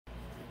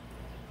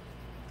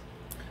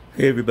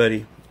Hey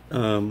everybody.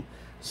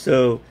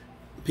 So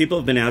people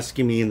have been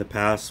asking me in the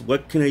past,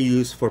 what can I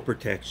use for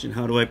protection?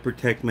 How do I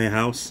protect my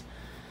house?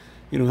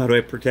 How do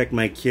I protect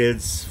my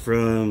kids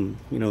from,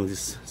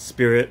 these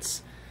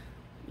spirits,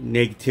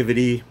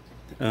 negativity,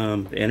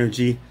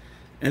 energy?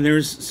 And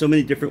there's so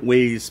many different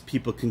ways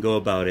people can go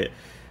about it.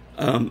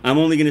 I'm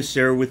only going to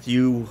share with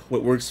you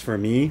what works for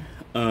me.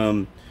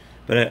 You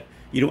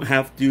don't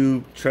have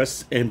to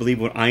trust and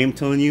believe what I am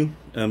telling you.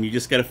 You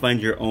just got to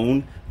find your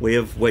own way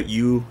of what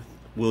you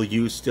will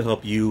use to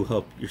help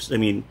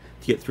to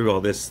get through all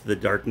this, the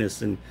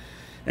darkness and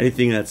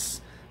anything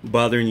that's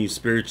bothering you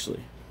spiritually.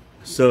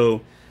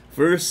 So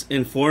first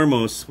and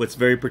foremost, what's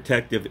very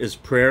protective is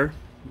prayer.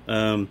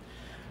 I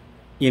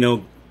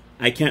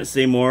can't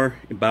say more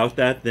about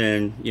that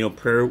than,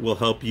 prayer will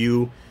help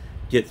you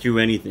get through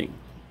anything.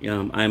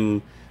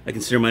 I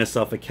consider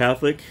myself a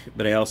Catholic,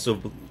 but I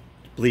also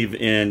believe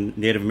in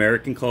Native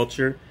American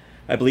culture.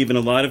 I believe in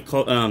a lot of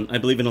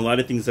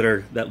things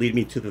that lead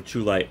me to the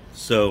true light.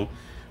 So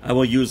I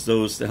will use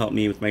those to help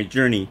me with my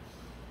journey.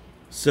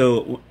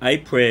 So I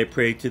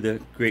pray to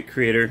the great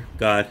Creator,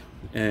 God,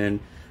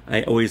 and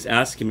I always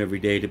ask Him every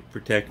day to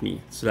protect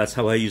me. So that's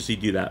how I usually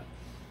do that.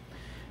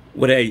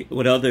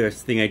 What other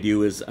thing I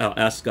do is I'll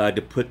ask God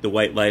to put the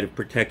white light of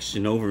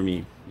protection over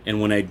me.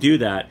 And when I do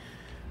that,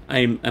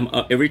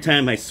 every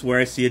time I swear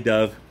I see a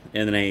dove,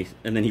 and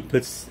then He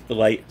puts the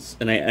light,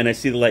 and I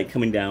see the light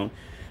coming down,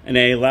 and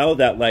I allow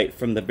that light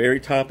from the very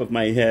top of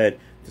my head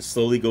to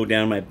slowly go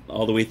down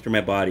all the way through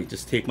my body.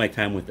 Just take my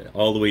time with it,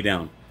 all the way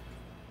down.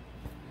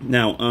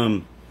 Now,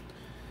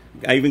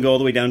 I even go all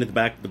the way down to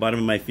the bottom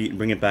of my feet and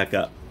bring it back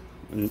up.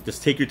 And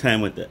just take your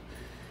time with it.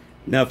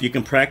 Now, if you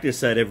can practice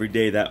that every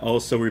day, that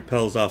also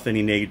repels off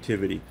any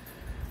negativity.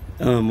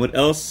 What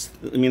else?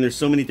 There's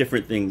so many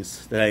different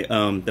things that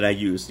I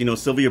use.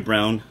 Sylvia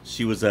Browne,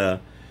 she was a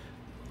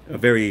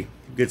very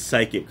good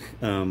psychic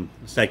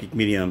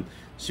medium.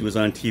 She was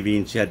on TV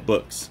and she had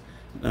books.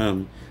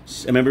 I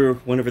remember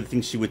one of the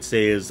things she would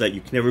say is that you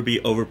can never be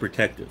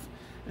overprotective,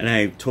 and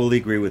I totally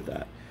agree with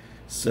that.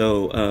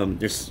 So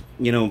there's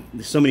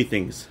so many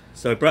things.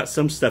 So I brought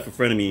some stuff in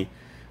front of me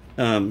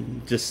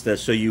just to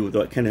show you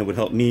what kind of would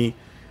help me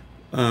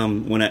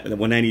when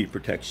I need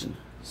protection.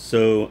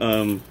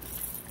 So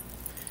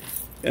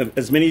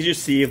as many as you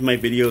see of my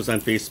videos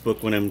on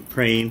Facebook when I'm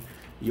praying,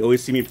 you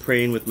always see me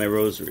praying with my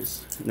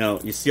rosaries. Now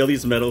you see all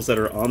these medals that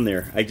are on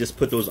there. I just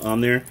put those on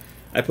there.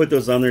 I put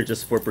those on there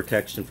just for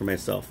protection for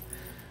myself.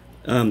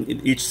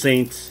 Each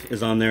saint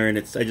is on there, and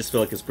I just feel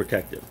like it's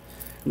protective.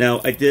 Now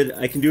I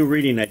can do a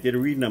reading. I did a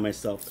reading on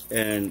myself,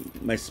 and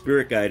my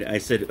spirit guide, I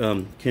said,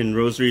 can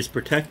rosaries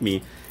protect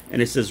me?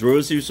 And it says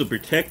rosaries will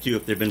protect you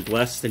if they've been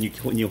blessed, and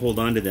when you hold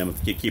on to them,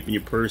 if you keep in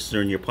your purse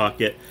or in your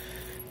pocket.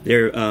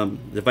 The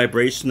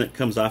vibration that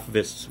comes off of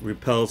it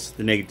repels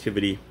the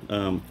negativity,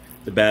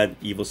 the bad,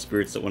 evil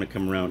spirits that want to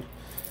come around.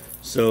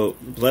 So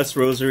blessed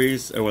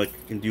rosaries are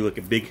can do like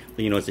a big,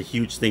 it's a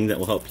huge thing that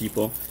will help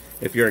people.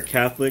 If you're a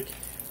Catholic,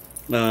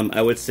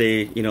 I would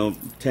say,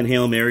 10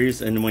 Hail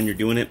Marys, and when you're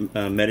doing it,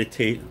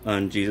 meditate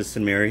on Jesus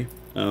and Mary.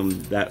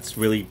 That's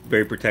really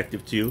very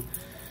protective too.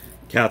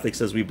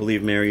 Catholics, as we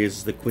believe Mary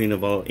is the queen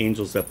of all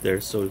angels up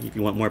there, so if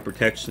you want more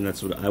protection,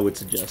 that's what I would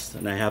suggest.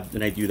 And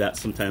I do that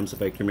sometimes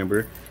if I can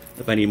remember.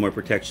 If I need more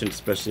protection,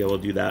 especially, I will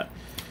do that.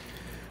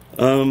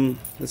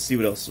 Let's see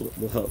what else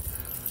will help.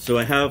 So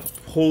I have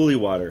holy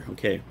water,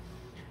 okay,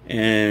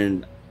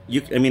 and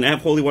I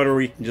have holy water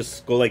where you can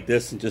just go like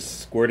this and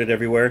just squirt it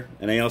everywhere,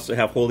 and I also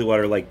have holy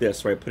water like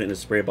this where I put it in a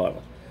spray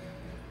bottle.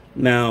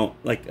 Now,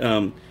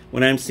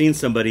 when I'm seeing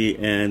somebody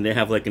and they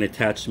have like an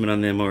attachment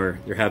on them, or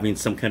they're having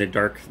some kind of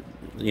dark,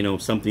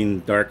 something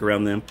dark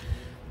around them,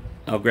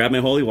 I'll grab my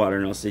holy water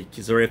and I'll say,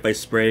 is it all right if I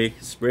spray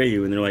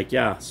you? And they're like,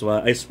 yeah. So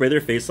I spray their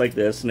face like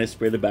this, and I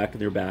spray the back of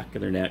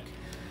their neck.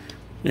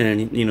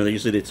 And,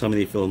 usually they tell me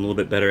they feel a little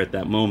bit better at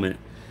that moment.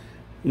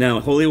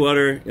 Now, holy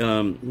water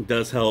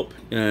does help,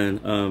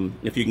 and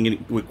if you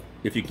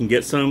can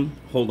get some,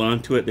 hold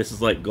on to it. This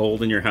is like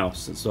gold in your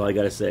house. That's all I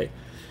gotta say.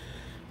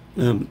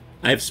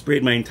 I've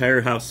sprayed my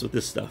entire house with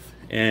this stuff,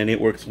 and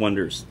it works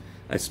wonders.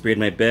 I sprayed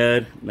my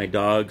bed, my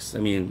dogs.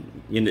 And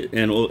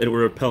it will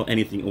repel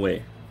anything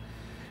away.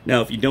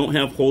 Now, if you don't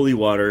have holy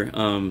water,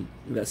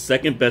 the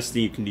second best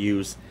thing you can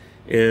use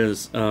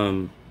is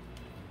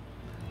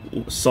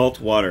salt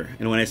water.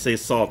 And when I say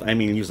salt, I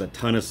mean use a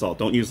ton of salt.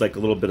 Don't use like a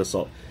little bit of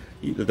salt.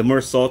 The more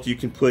salt you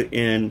can put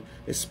in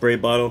a spray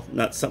bottle,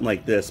 not something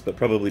like this, but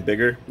probably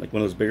bigger, like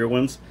one of those bigger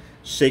ones.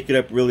 Shake it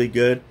up really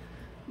good.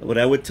 What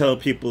I would tell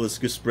people is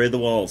to spray the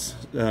walls.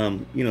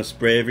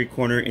 Spray every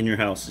corner in your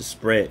house. Just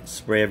spray it.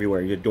 Spray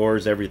everywhere. Your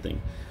doors,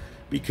 everything.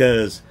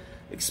 Because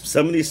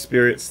some of these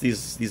spirits,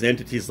 these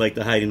entities, like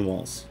to hide in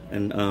walls,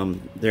 and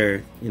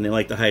they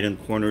like to hide in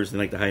corners. They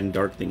like to hide in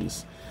dark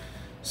things.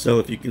 So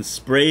if you can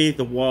spray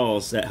the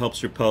walls, that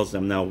helps repel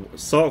them. Now,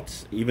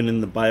 salt, even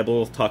in the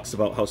Bible, talks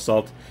about how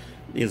salt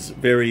is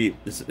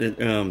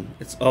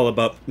it's all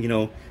about,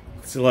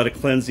 it's a lot of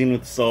cleansing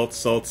with salt.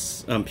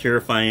 Salt's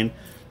purifying.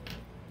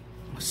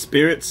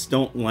 Spirits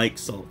don't like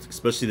salt,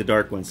 especially the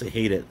dark ones. They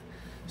hate it.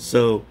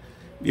 So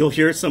you'll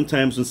hear it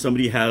sometimes when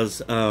somebody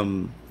has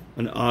an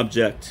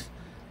object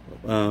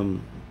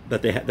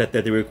that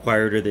they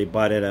required or they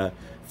bought at a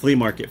flea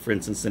market, for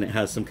instance, and it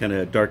has some kind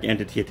of dark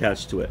entity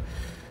attached to it.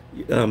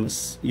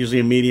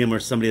 Usually a medium or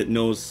somebody that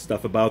knows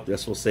stuff about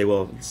this will say,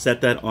 well, set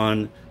that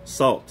on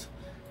salt,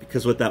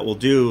 because what that will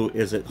do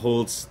is it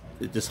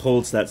just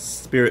holds that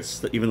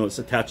spirit, even though it's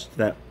attached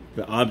to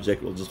the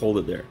object, it will just hold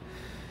it there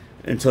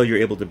until you're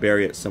able to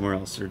bury it somewhere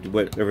else, or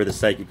whatever the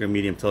psychic or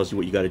medium tells you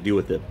what you got to do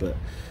with it. But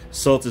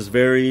salt is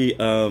very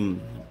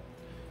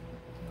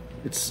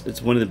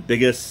it's one of the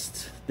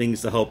biggest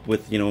things to help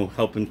with,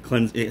 helping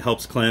cleanse. It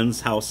helps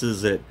cleanse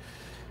houses.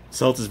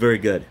 Salt is very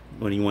good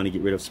when you want to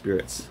get rid of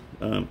spirits.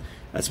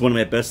 That's one of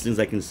my best things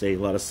I can say. A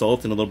lot of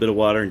salt and a little bit of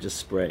water and just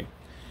spray.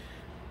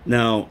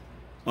 Now,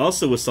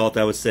 also with salt,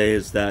 I would say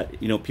is that,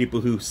 people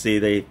who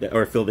say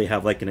or feel they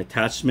have like an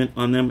attachment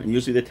on them, and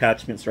usually the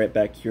attachment's right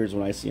back here is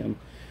when I see them.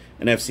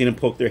 And I've seen them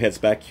poke their heads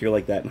back here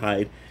like that and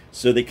hide.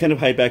 So they kind of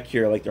hide back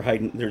here like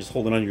they're just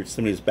holding on to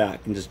somebody's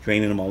back and just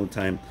draining them all the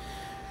time.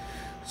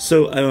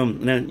 So,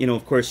 and then,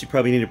 of course, you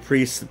probably need a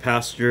priest, a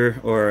pastor,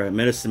 or a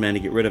medicine man to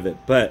get rid of it.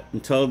 But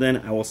until then,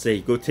 I will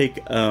say go take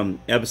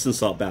Epsom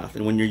salt bath.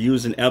 And when you're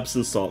using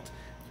Epsom salt,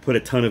 put a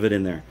ton of it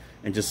in there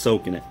and just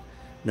soak in it.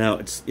 Now,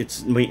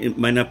 it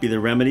might not be the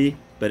remedy,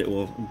 but it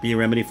will be a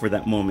remedy for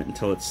that moment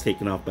until it's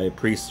taken off by a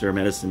priest or a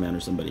medicine man or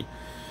somebody.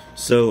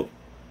 So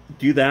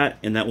do that,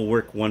 and that will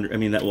work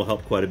that will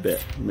help quite a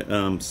bit.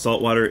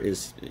 Salt water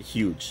is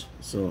huge.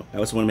 So that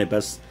was one of my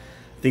best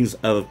things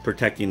of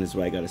protecting, is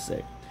what I got to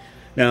say.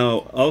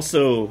 Now,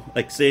 also,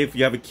 like, say if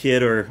you have a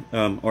kid, or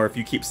if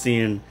you keep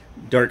seeing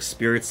dark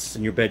spirits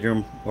in your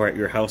bedroom or at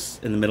your house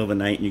in the middle of the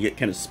night and you get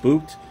kind of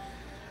spooked,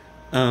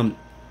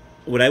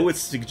 what I would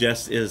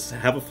suggest is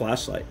have a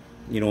flashlight.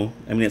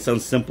 It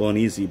sounds simple and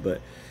easy, but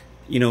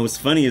what's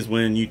funny is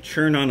when you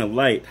turn on a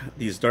light,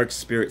 these dark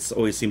spirits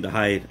always seem to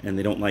hide, and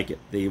they don't like it.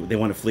 They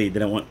want to flee. They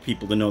don't want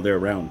people to know they're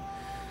around.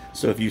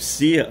 So if you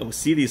see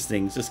these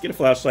things, just get a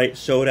flashlight,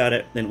 show it at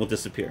it, then it will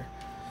disappear.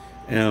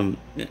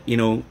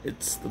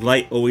 It's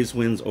light always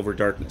wins over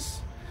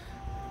darkness.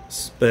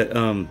 But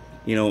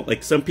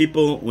like some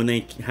people, when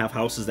they have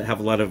houses that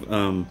have a lot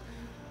of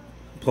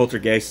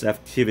poltergeist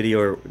activity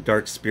or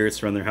dark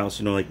spirits around their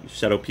house, like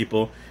shadow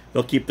people,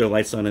 they'll keep their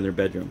lights on in their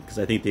bedroom, because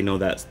I think they know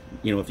that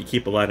if you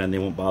keep a light on, they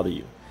won't bother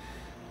you,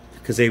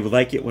 because they would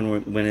like it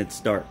when it's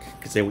dark,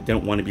 because they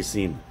don't want to be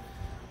seen.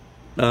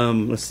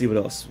 Let's see what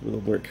else will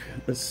work.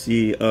 Let's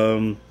see.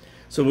 So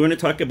we're going to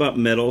talk about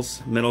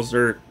metals. Metals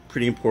are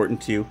pretty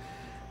important too.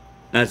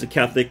 As a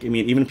Catholic,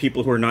 even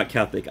people who are not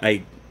Catholic,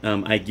 I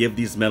give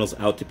these metals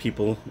out to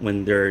people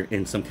when they're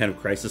in some kind of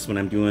crisis, when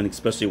I'm doing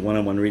especially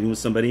one-on-one reading with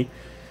somebody.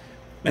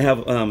 I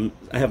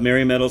have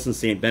Mary metals and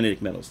Saint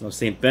Benedict metals. Now,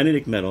 Saint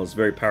Benedict metal is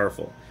very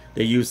powerful.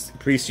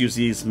 Priests use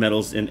these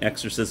metals in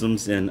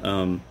exorcisms,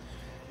 and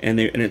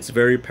it's a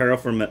very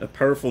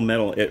powerful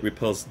metal. It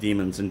repels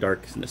demons and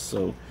darkness.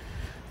 So,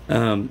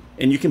 and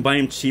you can buy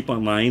them cheap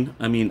online.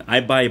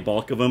 I buy a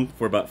bulk of them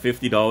for about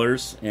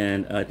 $50,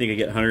 and I think I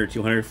get 100 or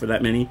 200 for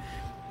that many.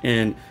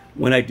 And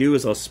what I do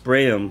is I'll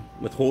spray them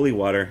with holy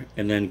water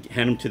and then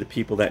hand them to the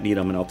people that need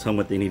them, and I'll tell them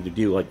what they need to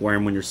do, like wear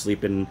them when you're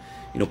sleeping,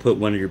 put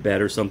one on your bed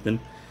or something.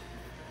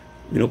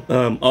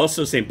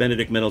 Also, St.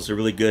 Benedict metals are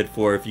really good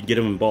for if you get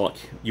them in bulk.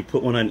 You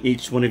put one on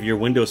each one of your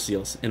window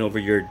seals and over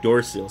your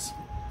door seals,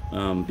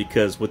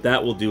 because what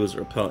that will do is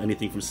repel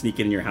anything from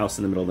sneaking in your house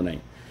in the middle of the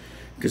night.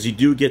 Because you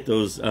do get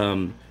those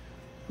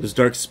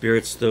dark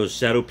spirits, those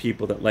shadow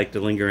people that like to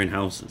linger in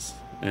houses,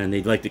 and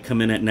they'd like to come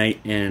in at night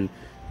and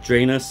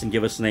drain us and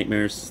give us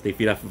nightmares. They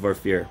feed off of our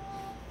fear.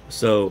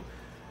 So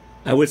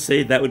I would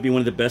say that would be one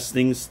of the best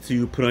things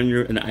to put on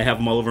and I have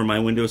them all over my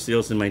window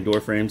seals and my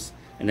door frames,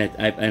 and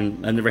I've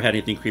never had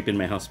anything creep in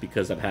my house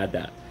because I've had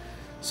that.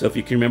 So if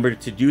you can remember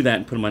to do that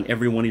and put them on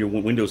every one of your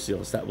window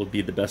seals, that would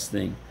be the best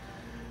thing.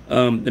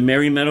 The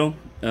Mary metal,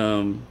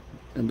 I'm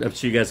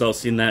sure you guys all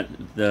seen that,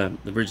 the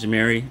Virgin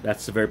Mary.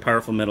 That's a very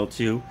powerful metal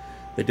too.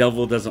 The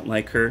devil doesn't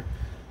like her.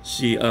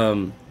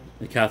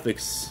 The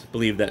Catholics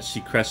believe that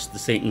she crushed the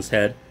Satan's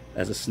head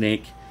as a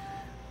snake,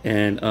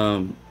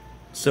 and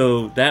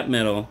so that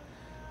metal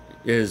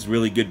is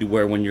really good to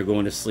wear when you're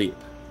going to sleep,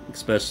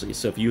 especially.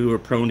 So if you are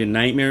prone to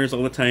nightmares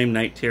all the time,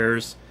 night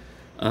terrors,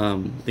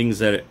 things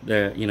that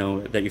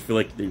you feel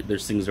like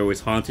there's things that are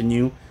always haunting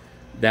you,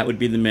 that would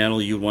be the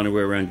metal you'd want to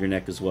wear around your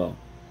neck as well.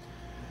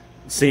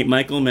 Saint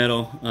Michael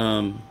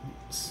metal,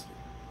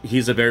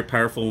 he's a very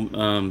powerful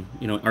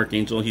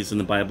archangel. He's in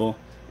the Bible,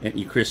 and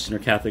you Christian or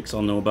Catholics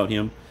all know about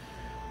him.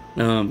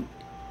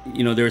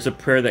 There's a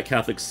prayer that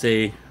Catholics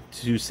say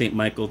to Saint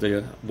Michael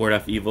to ward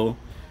off evil.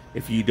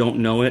 If you don't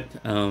know it,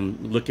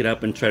 look it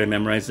up and try to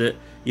memorize it.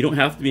 You don't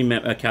have to be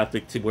a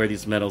Catholic to wear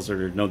these medals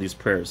or to know these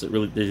prayers.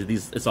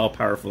 It's all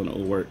powerful and it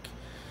will work.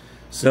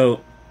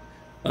 So,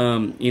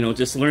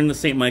 just learn the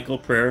Saint Michael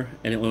prayer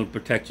and it will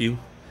protect you.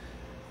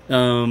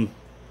 So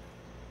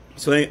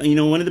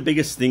one of the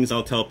biggest things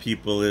I'll tell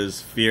people is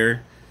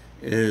fear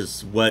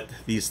is what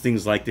these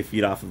things like to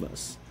feed off of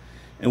us.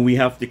 and we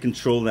have to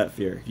control that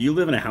fear. If you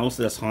live in a house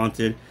that's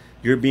haunted,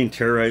 you're being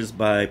terrorized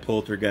by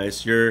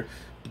poltergeists, you're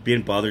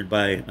being bothered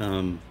by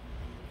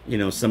you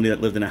know, somebody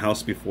that lived in a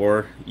house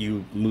before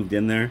you moved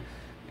in there,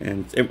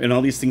 and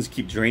all these things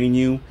keep draining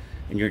you,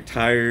 and you're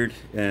tired,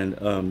 and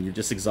you're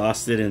just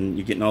exhausted, and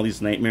you're getting all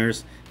these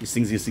nightmares. These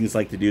things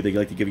like to do, they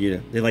like to give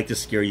you, they like to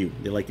scare you,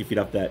 they like to feed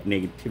up that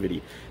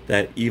negativity,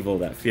 that evil,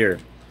 that fear.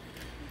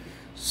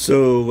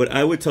 So what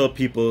I would tell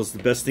people is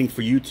the best thing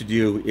for you to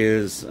do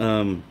is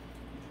learn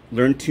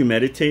to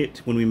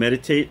meditate. When we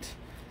meditate,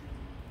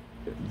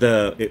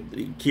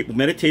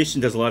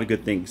 meditation does a lot of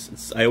good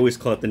things. I always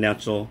call it the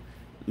natural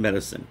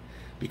medicine,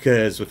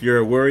 because if you're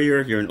a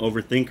worrier, you're an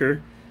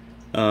overthinker,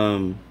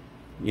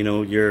 you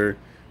know, you're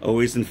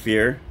always in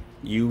fear,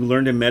 you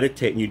learn to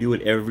meditate and you do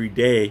it every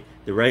day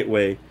the right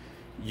way,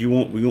 we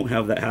won't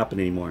have that happen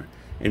anymore.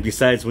 And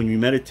besides, when you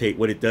meditate,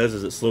 what it does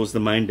is it slows the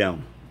mind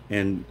down,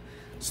 and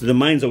so the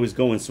mind's always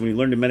going. So when we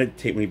learn to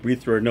meditate, when we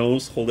breathe through our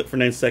nose, hold it for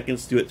 9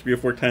 seconds, do it 3 or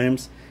 4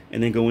 times,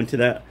 and then go into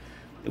that.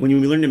 When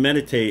we learn to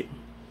meditate,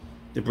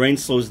 the brain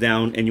slows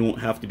down and you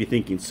won't have to be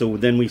thinking. So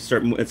then we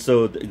start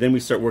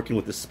working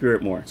with the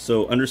spirit more.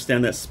 So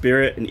understand that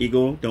spirit and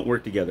ego don't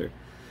work together.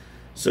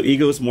 So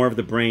ego is more of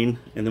the brain,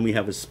 and then we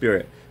have the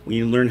spirit. When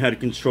you learn how to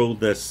control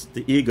the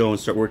ego and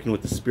start working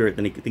with the spirit,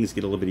 then things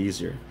get a little bit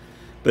easier.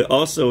 But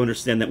also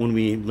understand that when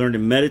we learn to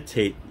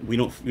meditate,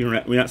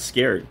 we're not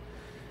scared.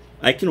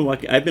 I can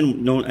walk. I've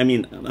been known. I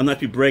mean, I'm not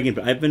to be bragging,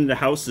 but I've been to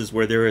houses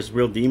where there is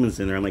real demons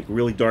in there. I'm like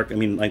really dark. I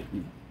mean, like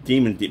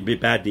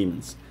bad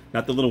demons,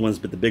 not the little ones,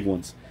 but the big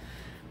ones.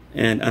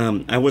 And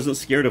I wasn't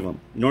scared of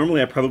them.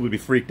 Normally, I'd probably be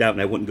freaked out,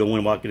 and I wouldn't go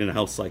in walking in a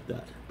house like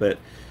that. But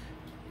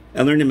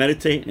I learned to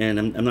meditate, and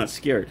I'm not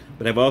scared.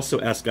 But I've also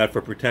asked God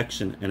for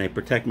protection, and I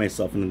protect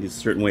myself in these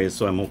certain ways,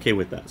 so I'm okay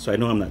with that. So I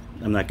know I'm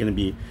not going to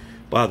be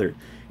bothered,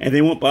 and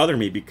they won't bother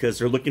me because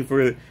they're looking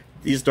for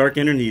these dark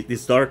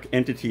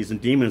entities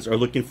and demons are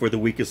looking for the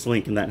weakest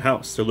link in that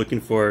house. They're looking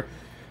for,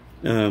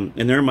 in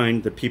their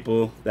mind, the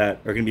people that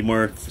are going to be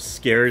more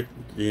scared,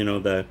 you know,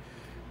 the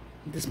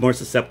more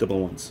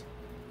susceptible ones.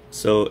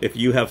 So if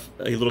you have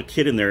a little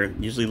kid in there,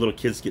 usually little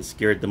kids get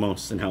scared the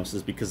most in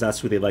houses because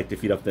that's who they like to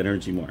feed up that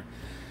energy more.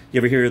 You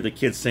ever hear the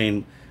kids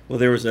saying, well,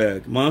 there was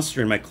a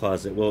monster in my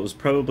closet? Well, it was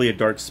probably a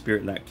dark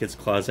spirit in that kid's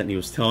closet, and he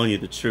was telling you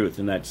the truth,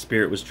 and that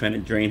spirit was trying to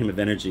drain him of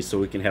energy so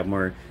we can have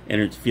more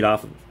energy to feed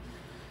off of.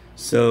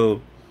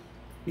 So,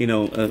 you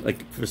know,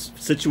 like for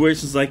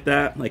situations like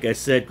that, like I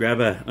said, grab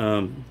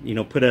a, you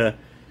know, put a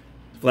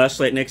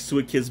flashlight next to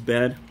a kid's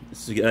bed.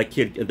 So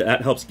that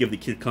helps give the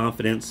kid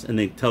confidence, and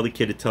they tell the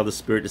kid to tell the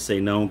spirit to say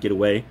no, get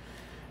away.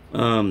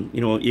 You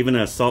know, even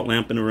a salt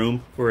lamp in a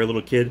room for a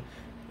little kid,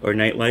 or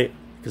night light,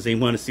 because they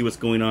want to see what's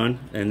going on,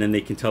 and then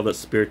they can tell that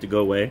spirit to go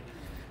away.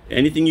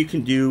 Anything you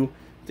can do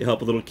to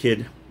help a little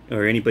kid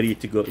or anybody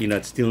to go, you know,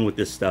 that's dealing with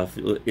this stuff,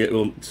 it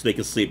will, so they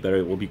can sleep better.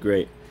 It will be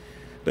great.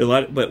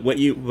 But what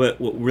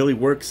really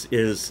works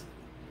is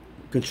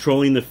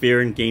controlling the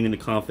fear and gaining the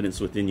confidence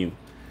within you.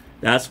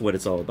 That's what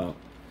it's all about.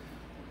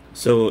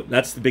 So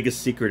that's the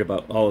biggest secret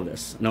about all of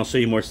this, and I'll show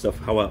you more stuff,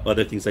 how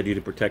other things I do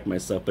to protect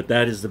myself. But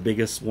that is the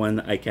biggest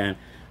one. I can't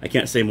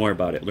say more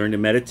about it. Learn to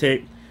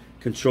meditate,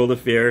 control the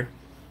fear,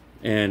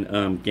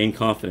 and gain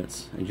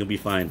confidence, and you'll be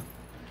fine.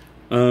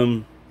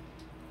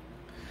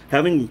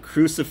 Having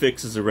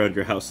crucifixes around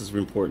your house is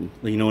important.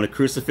 You know, when a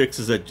crucifix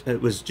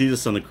it was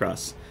Jesus on the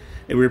cross.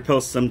 It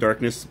repels some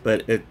darkness,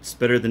 but it's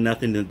better than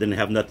nothing than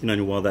have nothing on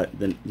your wall that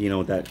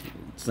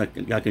it's not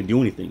going to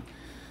do anything.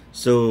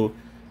 So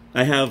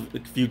I have a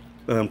few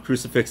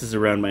crucifixes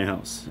around my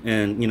house,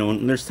 and you know,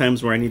 and there's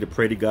times where I need to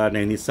pray to God and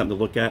I need something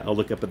to look at. I'll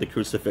look up at the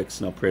crucifix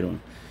and I'll pray to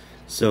Him.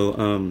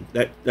 So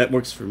that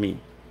works for me.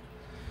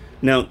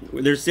 Now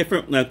there's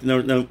different. Now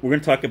we're going to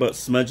talk about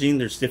smudging.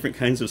 There's different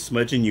kinds of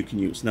smudging you can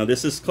use. Now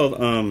this is called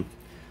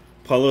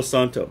Palo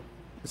Santo.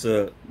 It's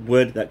a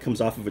wood that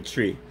comes off of a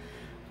tree.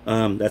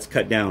 That's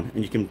cut down,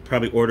 and you can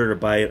probably order or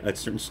buy it at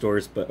certain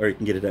stores, or you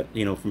can get it at,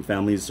 you know, from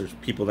families or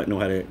people that know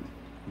how to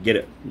get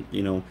it,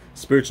 you know,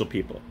 spiritual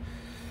people.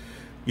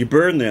 You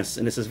burn this,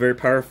 and this is very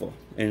powerful,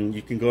 and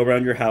you can go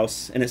around your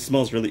house, and it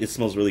smells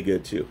really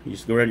good too. You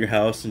just go around your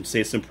house and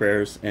say some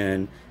prayers,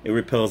 and it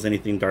repels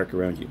anything dark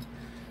around you.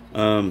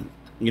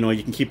 You know,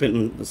 you can keep it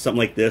in something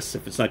like this.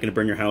 If it's not going to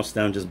burn your house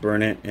down, just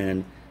burn it,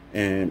 and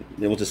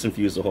it will just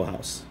infuse the whole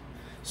house.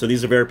 So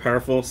these are very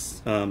powerful.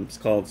 It's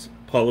called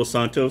Palo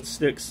Santo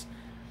sticks.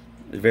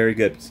 Very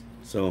good.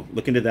 So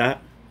look into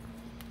that.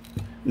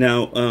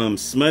 Now,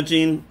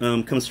 smudging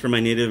comes from my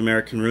Native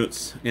American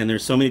roots, and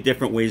there's so many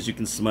different ways you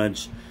can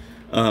smudge.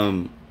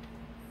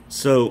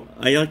 So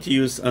I like to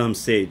use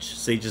sage.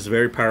 Sage is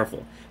very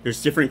powerful.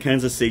 There's different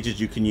kinds of sages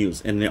you can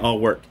use, and they all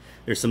work.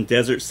 There's some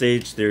desert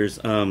sage. There's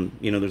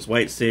you know, there's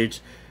white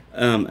sage.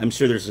 I'm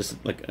sure there's just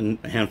like a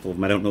handful of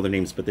them. I don't know their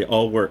names, but they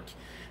all work.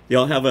 They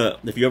all have a,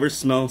 if you ever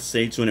smell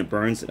sage when it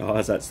burns, it all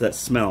has that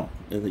smell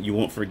that you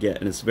won't forget,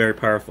 and it's very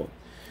powerful.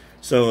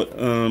 So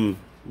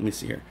let me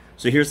see here.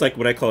 So here's like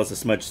what I call as a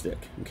smudge stick.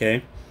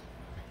 Okay,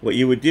 what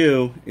you would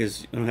do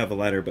is, I don't have a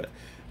lighter, but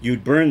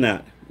you'd burn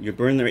that. You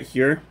burn right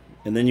here,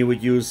 and then you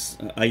would use,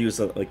 I use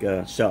like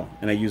a shell,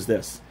 and I use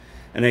this.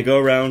 And I go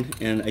around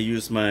and I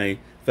use my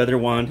feather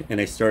wand and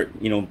I start,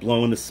 you know,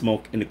 blowing the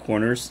smoke into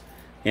corners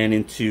and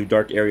into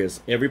dark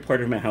areas. Every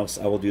part of my house,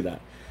 I will do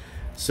that.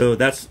 So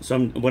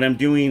what I'm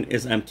doing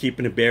is I'm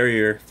keeping a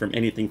barrier from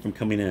anything from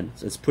coming in.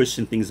 So it's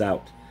pushing things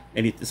out.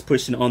 And it's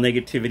pushing all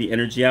negativity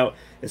energy out.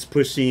 It's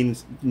pushing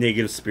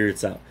negative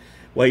spirits out.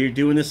 While you're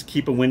doing this,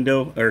 keep a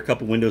window or a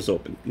couple windows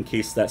open in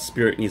case that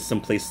spirit needs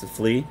some place to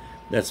flee.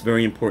 That's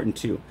very important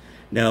too.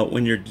 Now,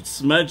 when you're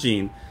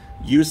smudging,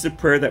 use the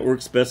prayer that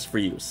works best for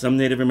you. Some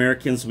Native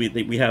Americans,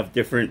 we have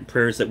different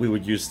prayers that we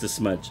would use to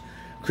smudge.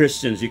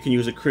 Christians, you can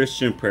use a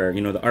Christian prayer,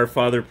 you know, the Our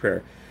Father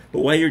prayer. But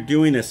while you're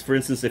doing this, for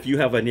instance, if you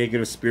have a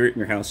negative spirit in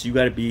your house, you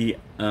got to be,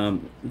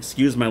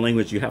 excuse my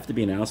language, you have to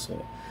be an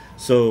asshole.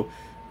 So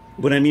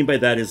what I mean by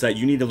that is that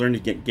you need to learn to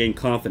gain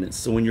confidence.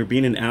 So when you're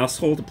being an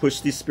asshole to push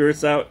these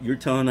spirits out, you're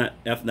telling that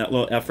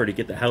little effer to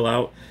get the hell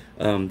out.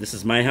 This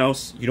is my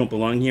house. You don't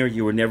belong here.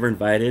 You were never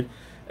invited.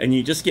 And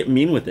you just get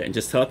mean with it and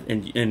just tell.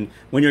 And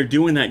when you're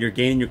doing that, you're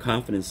gaining your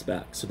confidence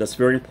back. So that's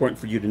very important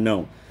for you to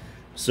know.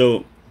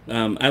 So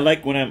I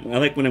like when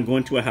I'm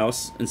going to a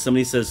house and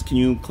somebody says, "Can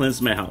you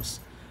cleanse my house?"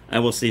 I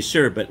will say,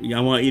 "Sure," but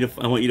I want you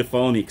to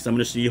follow me because I'm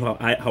going to show you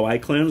how I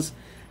cleanse,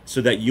 so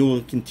that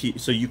you can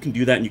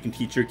do that and you can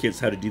teach your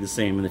kids how to do the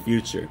same in the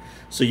future.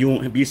 So you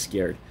won't be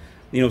scared.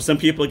 You know, some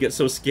people get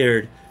so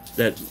scared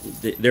that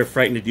they're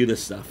frightened to do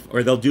this stuff,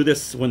 or they'll do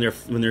this when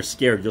they're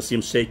scared. You'll see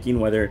them shaking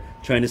while they're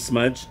trying to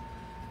smudge.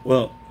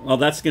 Well, all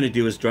that's going to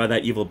do is draw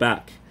that evil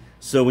back.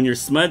 So when you're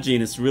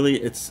smudging,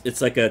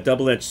 it's like a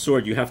double-edged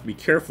sword. You have to be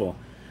careful.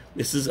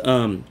 This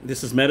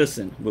is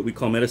medicine, what we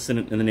call medicine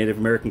in the Native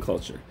American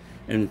culture,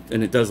 and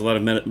it does a lot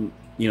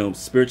of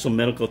spiritual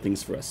medical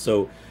things for us.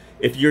 So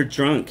if you're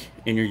drunk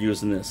and you're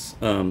using this,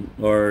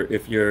 or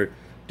if you're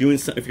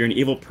an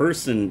evil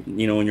person,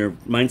 you know, and your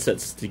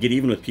mindset's to get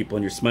even with people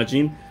and you're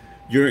smudging,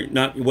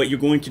 what you're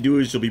going to do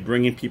is you'll be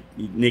bringing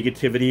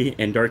negativity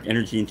and dark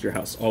energy into your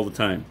house all the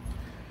time.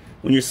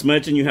 When you're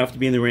smudging, you have to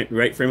be in the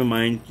right frame of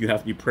mind. You have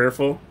to be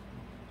prayerful,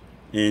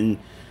 and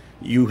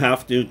you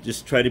have to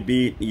just try to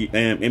be,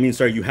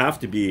 you have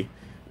to be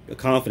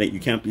confident.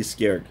 You can't be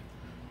scared.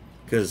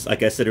 Because,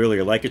 like I said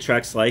earlier, like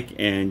attracts like,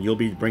 and you'll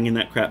be bringing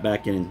that crap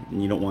back in,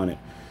 and you don't want it.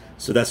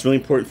 So that's really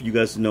important for you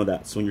guys to know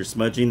that. So when you're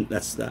smudging,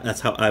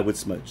 that's how I would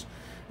smudge,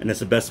 and that's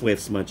the best way of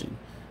smudging.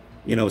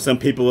 You know, some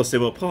people will say,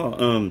 "Well,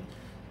 Paul,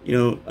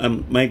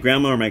 my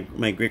grandma or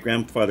my great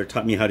grandfather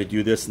taught me how to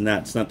do this and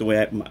that. It's not the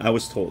way I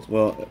was told."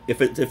 Well,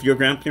 if your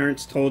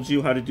grandparents told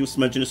you how to do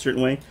smudging a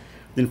certain way,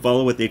 then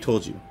follow what they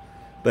told you.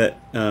 But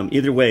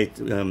either way,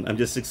 I'm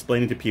just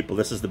explaining to people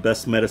this is the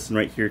best medicine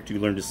right here to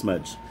learn to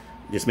smudge.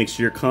 Just make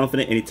sure you're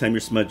confident anytime you're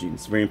smudging.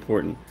 It's very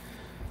important.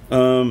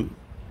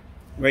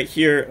 Right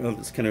here,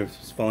 it's kind of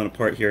falling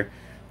apart here.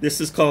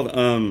 This is called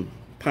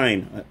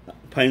pine.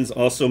 Pine's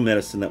also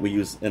medicine that we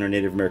use in our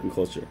Native American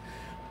culture.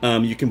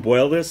 You can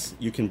boil this,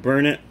 you can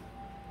burn it.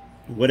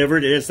 Whatever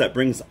it is that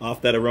brings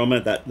off that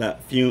aroma,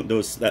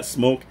 that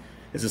smoke,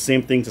 is the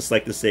same thing just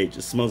like the sage.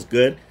 It smells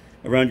good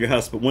around your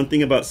house. But one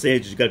thing about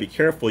sage is you got to be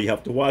careful. You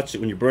have to watch it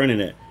when you're burning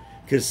it.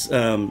 Because,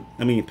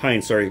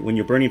 pine, sorry. When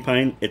you're burning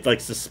pine, it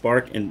likes to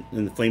spark and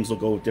the flames will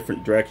go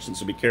different directions.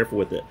 So be careful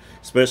with it,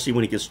 especially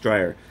when it gets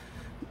drier.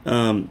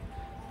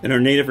 In our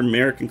Native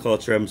American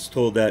culture, I'm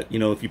told that, you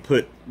know, if you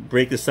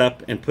break this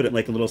up and put it in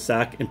like a little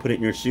sack and put it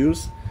in your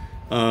shoes,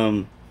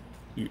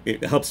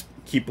 it helps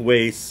keep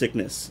away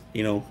sickness,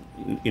 you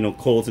know,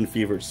 colds and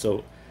fevers.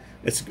 So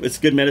it's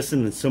good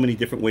medicine in so many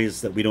different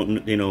ways that we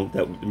don't, you know,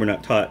 that we're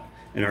not taught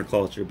in our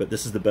culture. But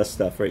this is the best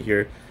stuff right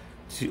here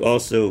to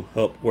also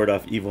help ward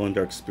off evil and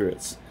dark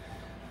spirits.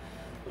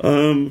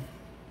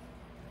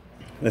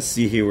 Let's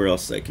see here where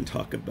else I can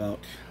talk about.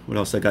 What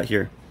else I got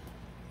here?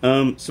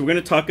 So we're going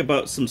to talk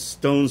about some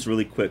stones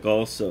really quick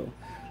also.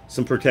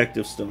 Some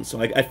protective stones.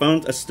 So I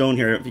found a stone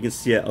here. If you can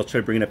see it, I'll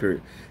try to bring it up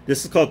here.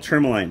 This is called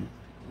tourmaline.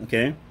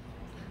 Okay?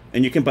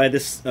 And you can buy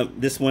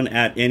this one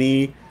at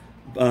any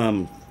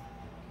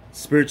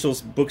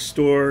spirituals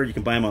bookstore. You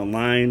can buy them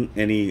online,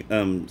 any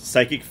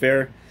psychic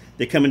fair.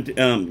 They come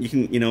in, you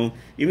can, you know,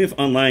 even if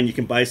online, you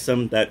can buy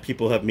some that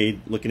people have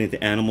made looking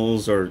into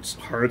animals or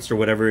hearts or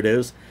whatever it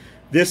is.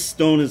 This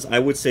stone is, I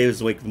would say,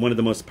 is like one of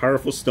the most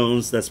powerful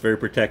stones that's very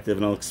protective,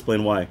 and I'll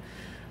explain why.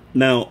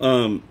 Now,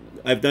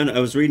 I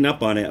was reading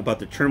up on it, about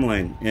the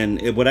tourmaline,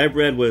 and what I've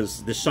read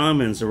was the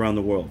shamans around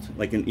the world.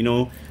 Like,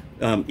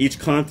 each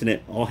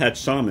continent all had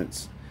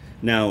shamans.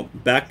 Now,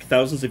 back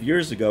thousands of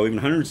years ago, even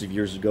hundreds of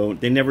years ago,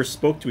 they never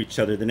spoke to each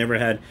other. They never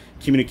had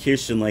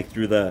communication like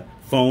through the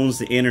phones,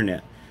 the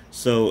internet.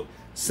 So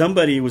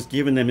somebody was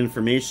giving them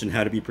information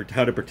how to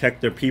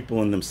protect their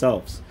people and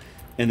themselves,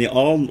 and they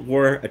all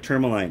wore a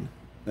tourmaline,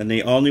 and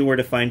they all knew where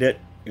to find it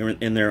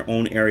in their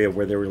own area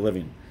where they were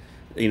living.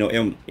 You know,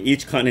 and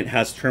each continent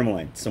has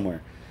tourmaline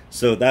somewhere,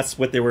 so that's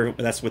what they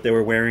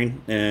were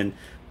wearing. And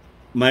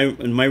my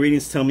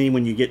readings tell me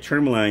when you get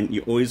tourmaline,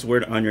 you always wear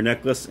it on your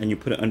necklace and you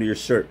put it under your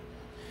shirt.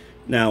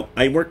 Now,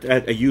 I worked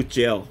at a youth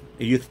jail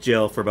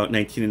for about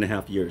 19 and a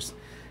half years,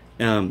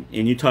 and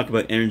you talk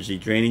about energy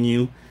draining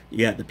you.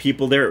 Yeah, the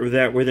people there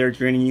that were there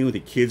draining you, the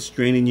kids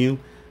draining you,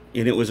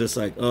 and it was just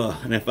like, oh.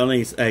 And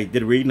I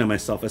did a reading on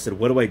myself. I said,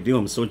 what do I do?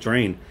 I'm so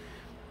drained.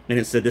 And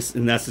it said this,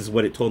 and that's is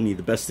what it told me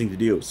the best thing to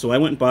do. So I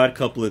went and bought a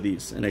couple of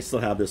these, and I still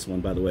have this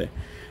one, by the way.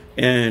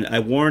 And I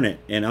worn it,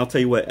 and I'll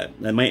tell you what,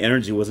 my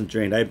energy wasn't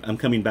drained. I'm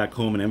coming back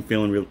home, and I'm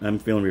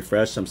feeling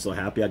refreshed. I'm so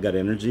happy. I got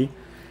energy.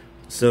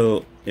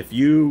 So if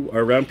you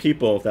are around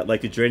people that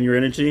like to drain your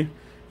energy,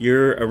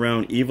 you're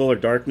around evil or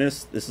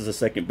darkness, this is the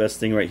second best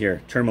thing right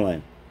here,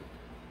 tourmaline.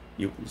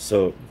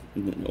 So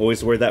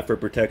always wear that for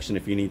protection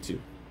if you need to.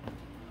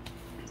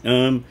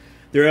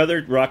 There are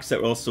other rocks that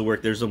also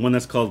work. There's one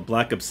that's called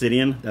black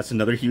obsidian. That's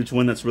another huge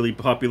one that's really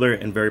popular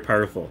and very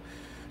powerful.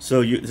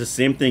 So it's the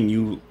same thing.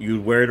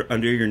 You wear it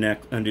under your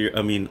neck,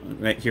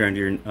 right here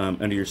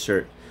under your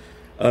shirt.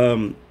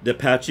 The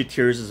Apache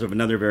Tears is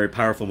another very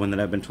powerful one that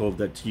I've been told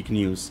that you can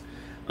use.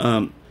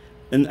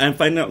 And I'm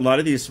finding out a lot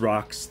of these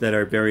rocks that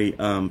are very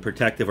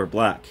protective are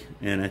black,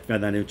 and I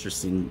find that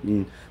interesting.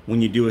 And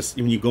when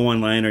you go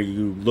online or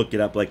you look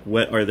it up, like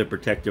what are the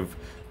protective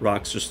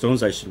rocks or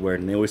stones I should wear,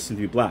 and they always seem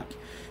to be black.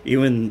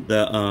 Even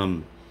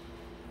the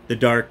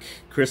dark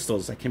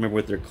crystals, I can't remember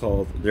what they're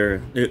called.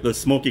 They're the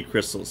smoky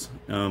crystals.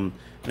 And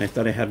I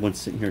thought I had one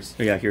sitting here.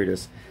 Oh, yeah, here it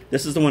is.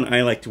 This is the one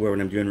I like to wear when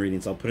I'm doing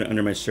readings. I'll put it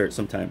under my shirt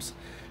sometimes.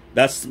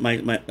 That's my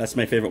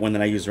favorite one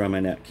that I use around my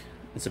neck.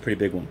 It's a pretty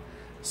big one.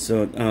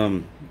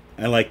 So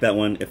I like that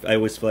one. If I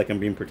always feel like I'm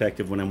being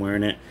protective when I'm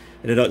wearing it,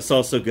 and it's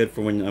also good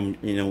for when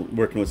I'm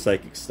working with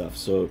psychic stuff.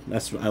 So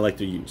that's what I like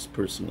to use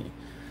personally.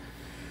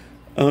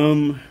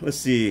 Let's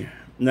see.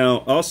 Now,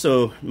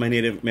 also my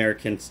Native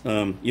Americans.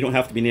 You don't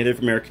have to be Native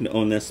American to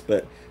own this,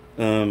 but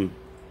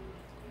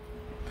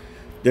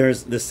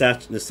there's the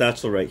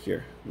satchel right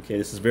here. Okay,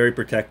 this is very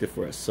protective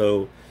for us.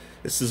 So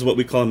this is what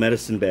we call a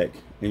medicine bag,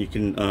 and you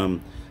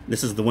can.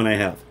 This is the one I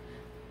have,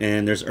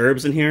 and there's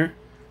herbs in here.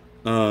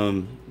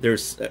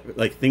 There's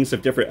like things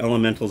of different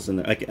elementals in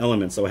there, like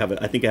elements. So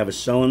I think I have a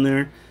shell in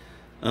there.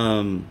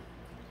 I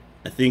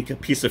think a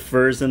piece of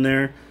fur is in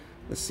there.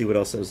 Let's see what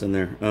else was in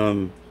there.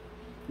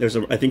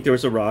 I think there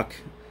was a rock,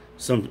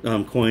 some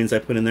coins I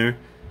put in there,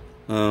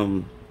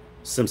 some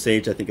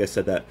sage. I think I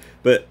said that.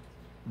 But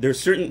there's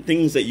certain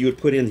things that you would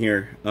put in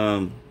here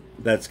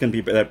that's going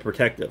to be that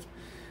protective.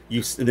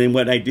 And then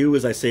what I do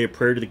is I say a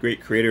prayer to the Great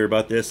Creator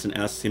about this and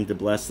ask Him to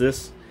bless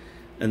this.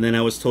 And then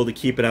I was told to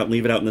keep it out and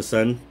leave it out in the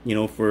sun,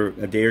 for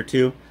a day or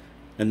two.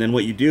 And then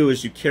what you do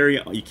is you carry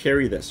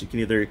this. You can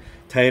either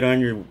tie it on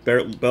your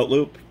belt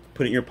loop,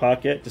 put it in your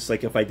pocket, just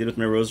like if I did with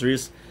my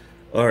rosaries,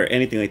 or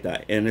anything like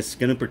that. And it's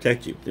going to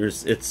protect you.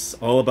 It's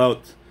all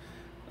about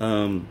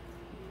the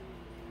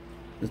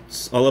what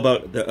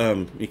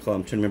do you call it?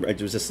 I'm trying to remember. It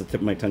was just the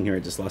tip of my tongue here. I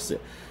just lost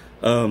it.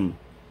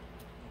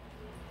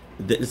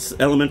 It's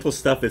elemental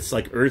stuff. It's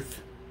like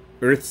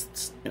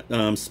earth's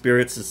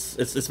spirits.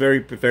 It's very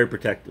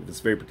protective. It's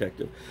very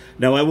protective.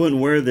 Now I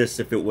wouldn't wear this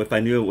if I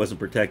knew it wasn't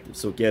protective.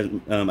 So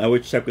again, I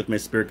would check with my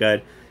spirit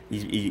guide.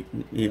 He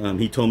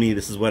told me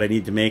this is what I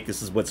need to make.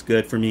 This is what's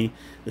good for me.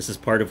 This is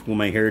part of who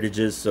my heritage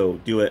is. So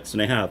do it. So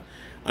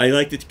I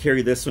like to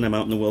carry this when I'm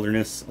out in the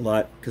wilderness a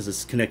lot because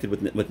it's connected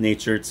with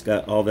nature. It's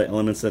got all the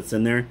elements that's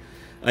in there.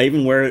 I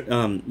even wear it,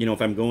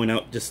 if I'm going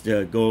out just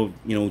to go,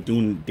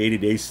 doing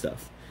day-to-day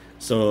stuff.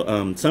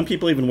 So some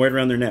people even wear it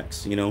around their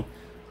necks,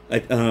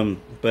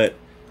 but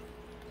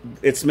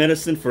it's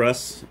medicine for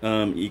us.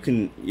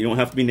 You don't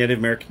have to be Native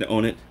American to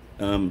own it.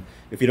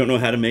 If you don't know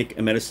how to make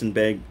a medicine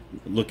bag,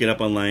 look it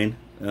up online.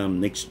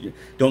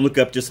 Don't look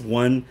up just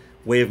one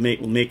way of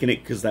making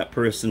it because that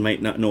person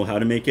might not know how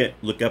to make it.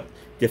 Look up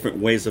different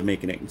ways of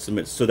making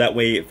it. So that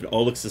way, if it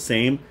all looks the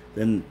same,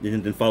 then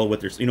follow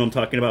what they're. What I'm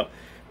talking about.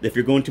 If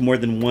you're going to more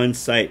than one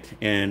site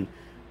and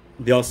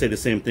they all say the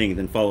same thing,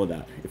 then follow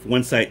that. If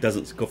one site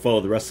doesn't go follow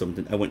the rest of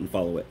them, then I wouldn't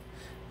follow it.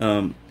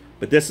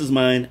 But this is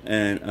mine,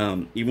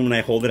 and even when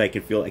I hold it, I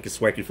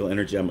swear I can feel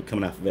energy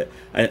coming off of it.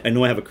 I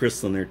know I have a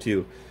crystal in there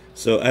too.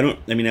 So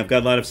I've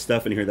got a lot of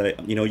stuff in here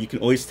that you can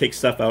always take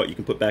stuff out. You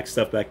can put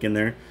stuff back in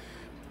there.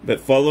 But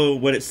follow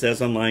what it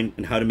says online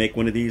and how to make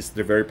one of these.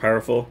 They're very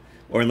powerful.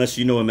 Or unless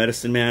you know a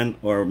medicine man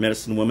or a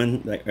medicine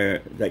woman,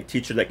 that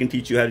teacher that can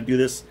teach you how to do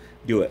this,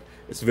 do it.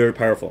 It's very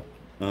powerful.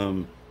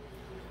 Let's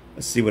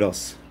see what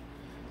else.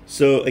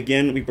 So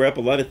again, we brought up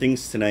a lot of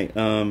things tonight.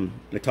 I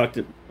talked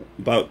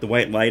about the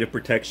white light of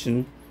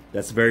protection.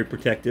 That's very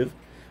protective.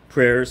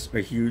 Prayers are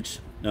huge.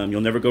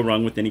 You'll never go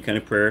wrong with any kind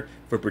of prayer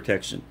for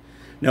protection.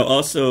 Now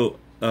also,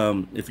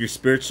 if you're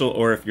spiritual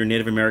or if you're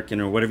Native American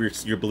or whatever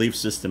your belief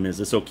system is,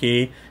 it's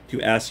okay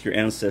to ask your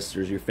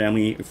ancestors, your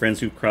family, your friends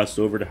who've crossed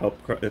over to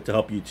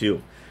help you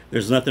too.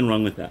 There's nothing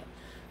wrong with that.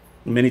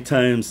 Many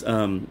times,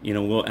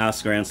 we'll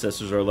ask our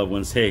ancestors or our loved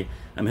ones, hey,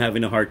 I'm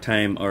having a hard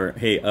time, or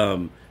hey,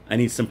 I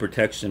need some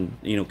protection.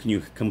 Can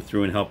you come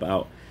through and help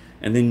out?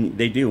 And then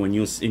they do,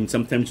 and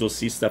sometimes you'll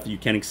see stuff that you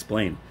can't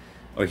explain,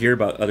 or hear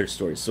about other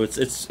stories. So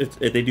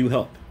they do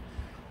help.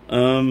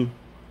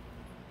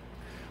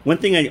 One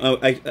thing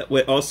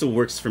what also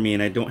works for me,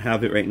 and I don't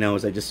have it right now,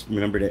 is I just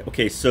remembered it.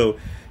 Okay, so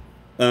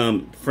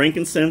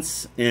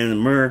frankincense and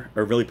myrrh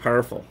are really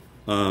powerful.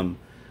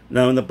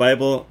 Now in the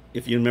Bible,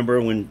 if you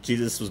remember when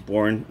Jesus was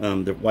born,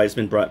 the wise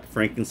men brought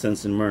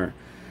frankincense and myrrh.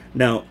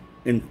 Now,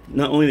 in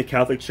not only the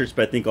Catholic Church,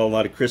 but I think a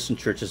lot of Christian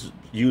churches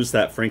use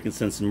that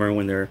frankincense and myrrh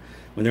when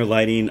they're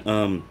lighting.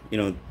 You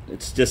know,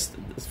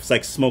 it's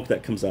like smoke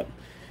that comes up,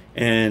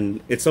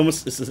 and it's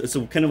almost it's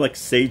a kind of like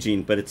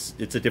saging, but it's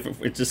a different.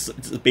 It's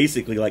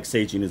basically like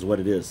saging is what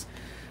it is.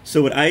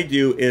 So what I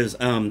do is,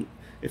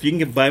 if you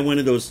can buy one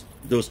of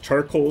those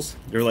charcoals,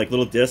 they're like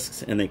little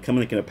discs, and they come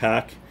like in a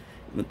pack.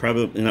 They're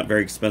probably not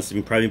very expensive.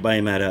 You can probably buy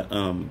them at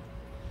a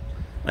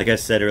like I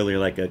said earlier,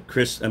 like a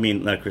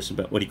not a Christian,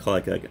 but what do you call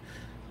it? Like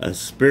a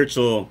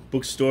spiritual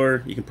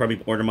bookstore. You can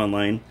probably order them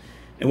online.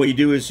 And what you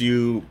do is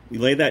you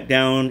lay that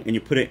down and you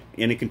put it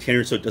in a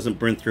container so it doesn't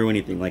burn through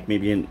anything, like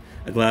maybe in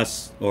a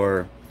glass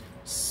or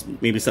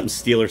maybe something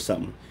steel or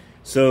something.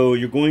 So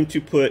you're going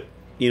to put,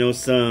 you know,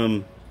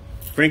 some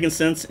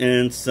frankincense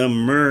and some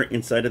myrrh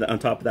inside of on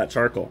top of that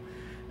charcoal.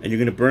 And you're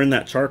going to burn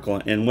that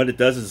charcoal, and what it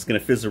does is it's going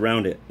to fizz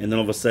around it. And then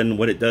all of a sudden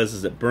what it does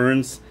is it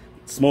burns,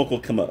 smoke will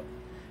come up.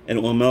 And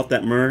it will melt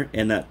that myrrh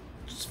and that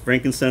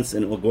frankincense,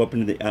 and it will go up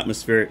into the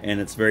atmosphere,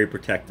 and it's very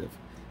protective.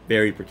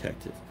 Very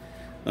protective.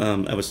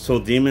 I was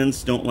told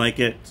demons don't like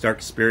it,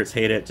 dark spirits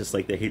hate it, just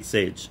like they hate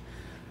sage.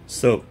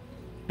 So,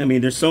 I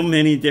mean, there's so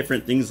many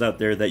different things out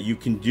there that you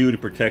can do to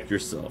protect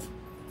yourself.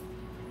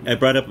 I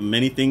brought up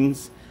many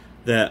things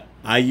that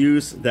I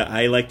use that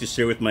I like to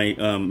share with my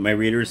my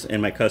readers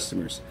and my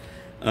customers.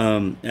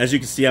 As you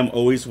can see, I'm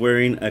always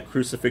wearing a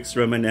crucifix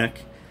around my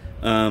neck.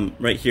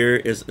 Right here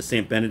is a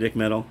St. Benedict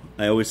medal.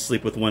 I always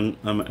sleep with one.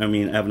 I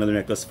mean, I have another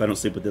necklace. If I don't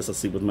sleep with this, I'll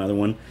sleep with my other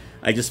one.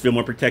 I just feel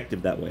more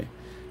protective that way.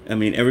 I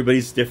mean,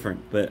 everybody's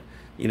different, but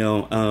you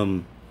know,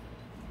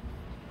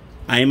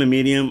 I am a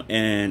medium,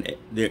 and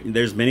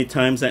there's many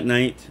times at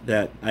night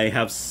that I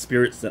have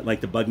spirits that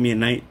like to bug me at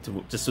night,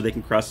 just so they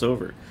can cross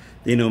over.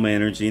 They know my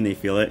energy and they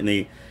feel it,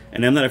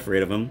 and I'm not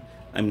afraid of them.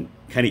 I'm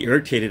kind of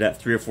irritated at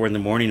 3 or 4 in the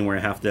morning where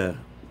I have to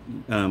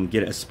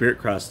get a spirit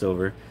crossed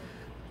over,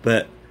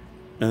 but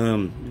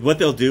what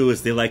they'll do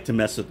is they like to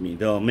mess with me.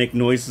 They'll make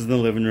noises in the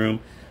living room,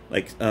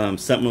 like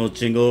something will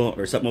jingle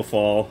or something will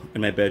fall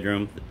in my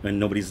bedroom and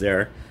nobody's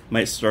there.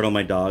 Might startle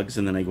my dogs,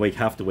 and then I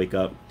have to wake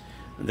up.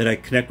 And then I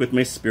connect with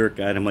my spirit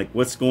guide. I'm like,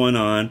 what's going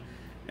on?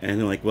 And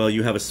they're like, well,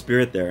 you have a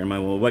spirit there. And I'm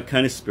like, well, what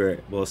kind of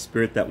spirit? Well, a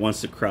spirit that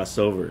wants to cross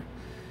over.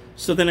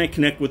 So then I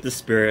connect with the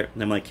spirit,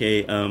 and I'm like,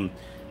 hey,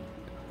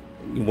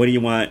 what do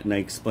you want? And I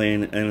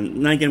explain,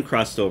 and I get them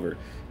crossed over,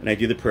 and I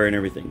do the prayer and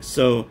everything.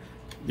 So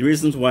the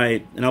reasons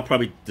why, and I'll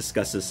probably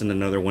discuss this in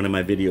another one of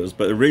my videos,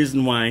 but the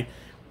reason why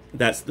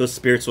those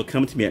spirits will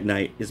come to me at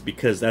night is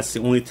because that's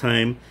the only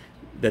time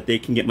that they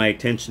can get my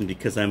attention,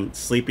 because I'm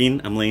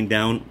sleeping, I'm laying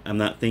down, I'm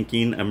not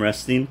thinking, I'm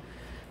resting.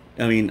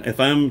 I mean, if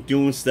I'm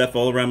doing stuff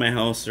all around my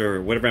house or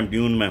whatever I'm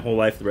doing my whole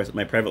life, the rest of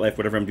my private life,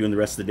 whatever I'm doing the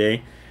rest of the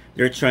day,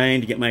 they're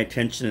trying to get my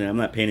attention, and I'm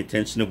not paying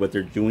attention to what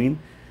they're doing.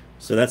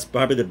 So that's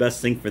probably the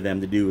best thing for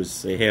them to do, is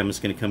say, hey, I'm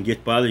just going to come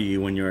bother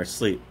you when you're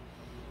asleep.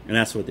 And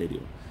that's what they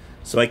do.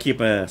 So I keep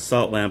a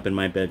salt lamp in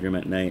my bedroom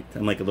at night.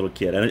 I'm like a little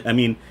kid. I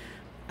mean,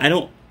 I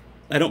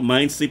don't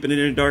mind sleeping in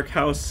a dark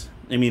house.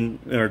 I mean,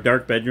 or a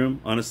dark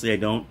bedroom. Honestly, I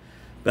don't.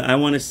 But I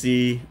want to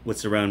see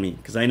what's around me,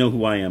 because I know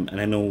who I am, and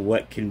I know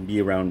what can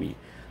be around me.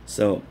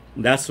 So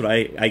that's what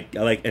I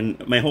like.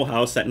 And my whole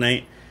house at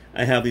night,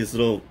 I have these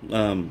little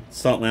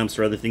salt lamps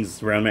or other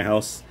things around my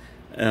house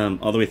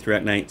all the way through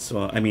at night.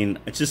 So I mean,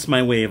 it's just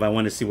my way if I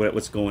want to see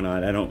what's going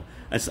on.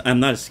 I'm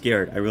not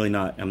scared. I really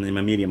not. I'm in my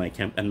medium.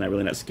 I'm not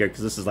really not scared,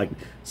 because this is like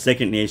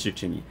second nature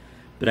to me.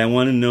 But I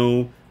want to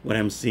know what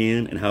I'm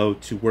seeing and how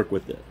to work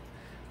with it.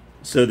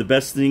 So the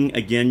best thing,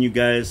 again, you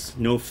guys,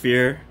 no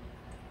fear.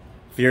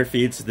 Fear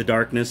feeds the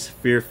darkness.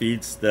 Fear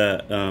feeds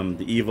the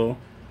evil,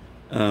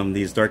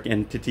 these dark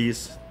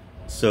entities.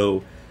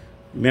 So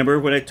remember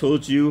what I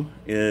told you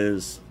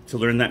is to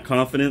learn that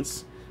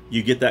confidence.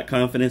 You get that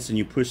confidence and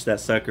you push that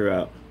sucker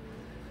out.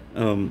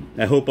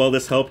 I hope all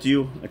this helped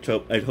you.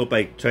 I hope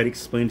I try to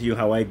explain to you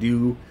how I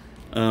do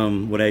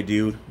what I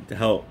do to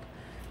help.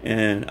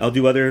 And I'll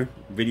do other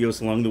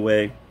videos along the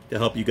way to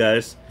help you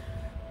guys.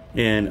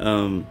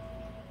 And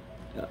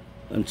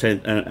I'm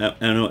trying. I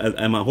don't know.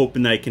 I'm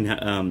hoping that I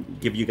can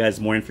give you guys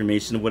more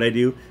information of what I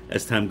do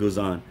as time goes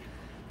on.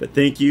 But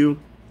thank you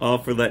all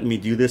for letting me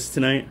do this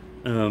tonight.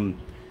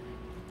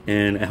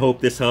 And I hope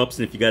this helps.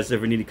 And if you guys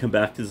ever need to come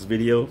back to this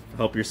video,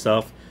 help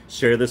yourself.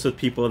 Share this with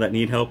people that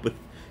need help with,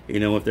 you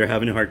know, if they're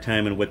having a hard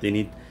time and what they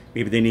need.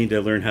 Maybe they need to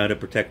learn how to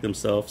protect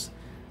themselves.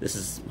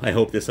 I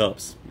hope this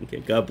helps. Okay.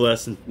 God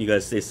bless, and you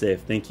guys stay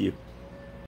safe. Thank you.